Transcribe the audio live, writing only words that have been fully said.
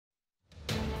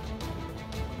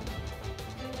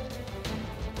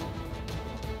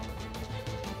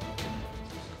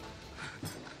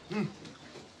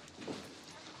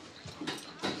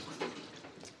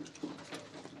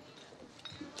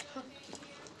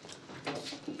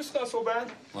so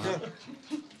bad?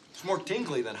 It's more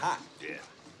tingly than hot. Yeah.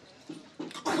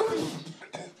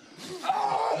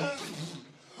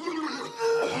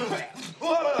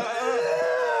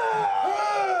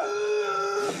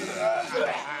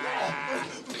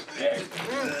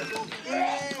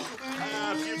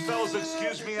 If you fellas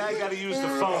excuse me, I gotta use the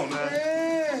phone.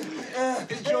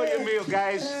 Enjoy your meal,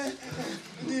 guys.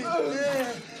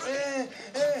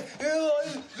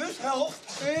 This helps.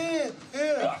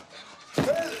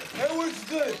 That works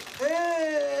good.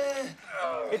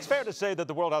 It's fair to say that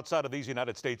the world outside of these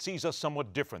United States sees us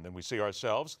somewhat different than we see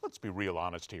ourselves. Let's be real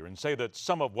honest here and say that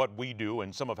some of what we do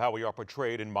and some of how we are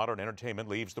portrayed in modern entertainment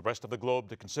leaves the rest of the globe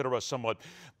to consider us somewhat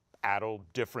addled,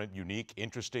 different, unique,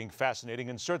 interesting, fascinating,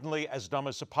 and certainly as dumb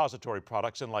as suppository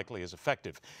products and likely as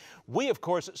effective. We, of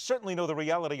course, certainly know the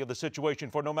reality of the situation,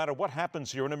 for no matter what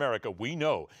happens here in America, we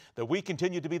know that we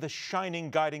continue to be the shining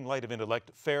guiding light of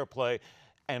intellect, fair play,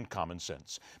 and common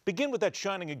sense. Begin with that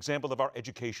shining example of our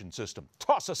education system.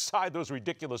 Toss aside those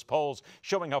ridiculous polls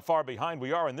showing how far behind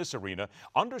we are in this arena.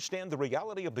 Understand the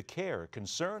reality of the care,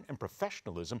 concern, and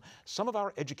professionalism some of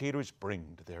our educators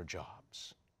bring to their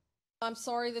jobs. I'm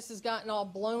sorry this has gotten all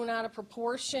blown out of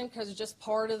proportion because just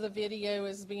part of the video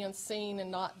is being seen and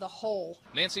not the whole.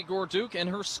 Nancy Gorduke and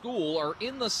her school are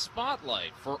in the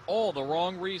spotlight for all the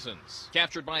wrong reasons.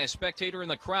 Captured by a spectator in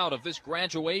the crowd of this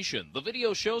graduation, the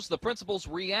video shows the principal's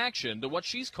reaction to what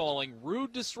she's calling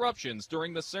rude disruptions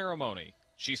during the ceremony.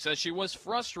 She says she was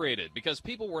frustrated because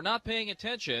people were not paying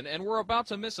attention and were about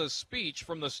to miss a speech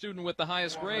from the student with the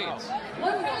highest grades.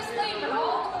 Look at this thing with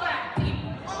all the black people.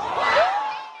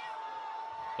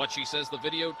 But she says the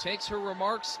video takes her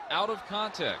remarks out of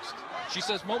context. She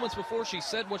says moments before she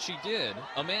said what she did,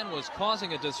 a man was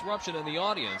causing a disruption in the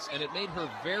audience, and it made her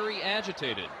very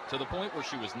agitated to the point where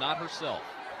she was not herself.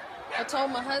 I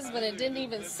told my husband it didn't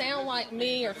even sound like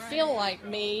me or feel like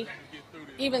me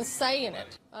even saying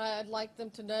it. I'd like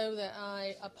them to know that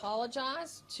I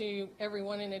apologize to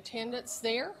everyone in attendance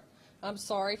there. I'm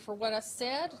sorry for what I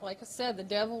said. Like I said, the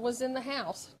devil was in the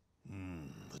house.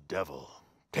 The devil.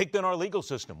 Take then our legal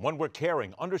system, one where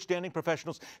caring, understanding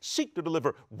professionals seek to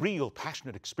deliver real,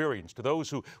 passionate experience to those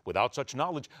who, without such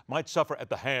knowledge, might suffer at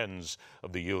the hands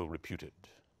of the ill-reputed.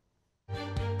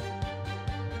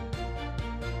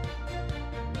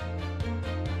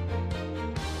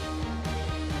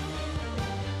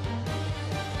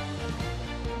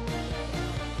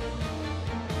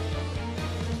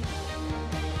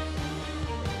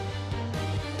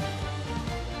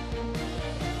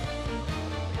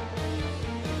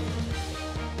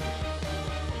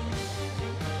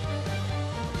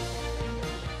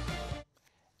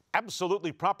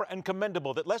 Absolutely proper and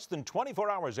commendable that less than 24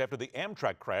 hours after the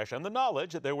Amtrak crash and the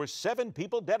knowledge that there were 7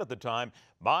 people dead at the time,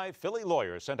 my Philly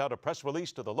lawyers sent out a press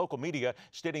release to the local media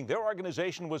stating their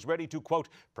organization was ready to, quote,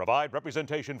 provide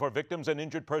representation for victims and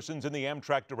injured persons in the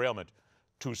Amtrak derailment.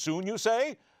 Too soon, you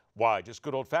say? Why, just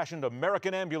good old-fashioned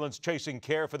American ambulance chasing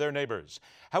care for their neighbors.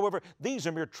 However, these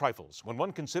are mere trifles when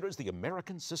one considers the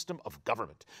American system of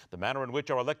government, the manner in which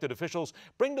our elected officials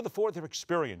bring to the fore their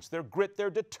experience, their grit, their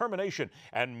determination,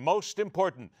 and most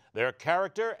important, their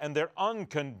character and their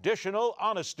unconditional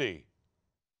honesty.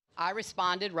 I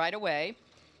responded right away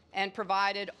and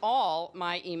provided all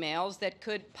my emails that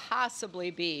could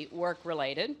possibly be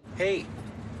work-related. Hey,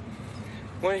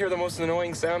 want to hear the most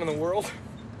annoying sound in the world?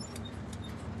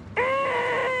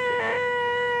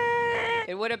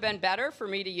 It would have been better for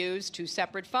me to use 2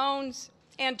 separate phones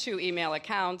and 2 email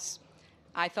accounts.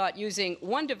 I thought using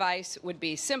one device would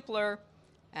be simpler,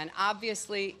 and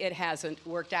obviously it hasn't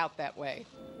worked out that way.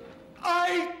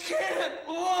 I can't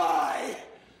lie!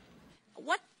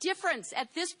 What difference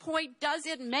at this point does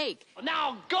it make?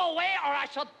 Now go away or I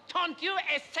shall taunt you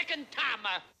a second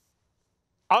time.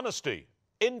 Honesty.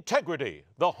 Integrity,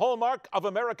 the hallmark of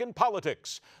American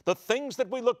politics. The things that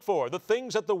we look for, the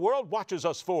things that the world watches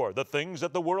us for, the things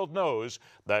that the world knows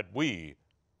that we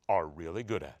are really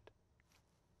good at.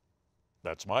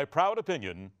 That's my proud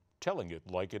opinion, telling it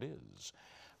like it is.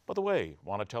 By the way,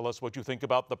 want to tell us what you think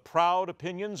about the proud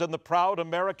opinions and the proud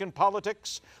American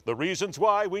politics? The reasons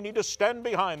why we need to stand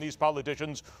behind these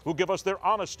politicians who give us their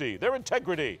honesty, their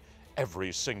integrity,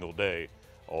 every single day.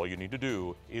 All you need to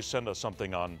do is send us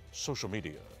something on social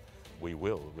media. We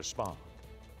will respond.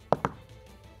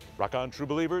 Rock on, true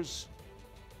believers.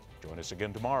 Join us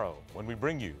again tomorrow when we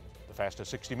bring you the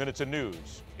fastest 60 minutes in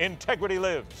news. Integrity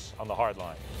lives on the hard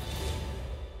line.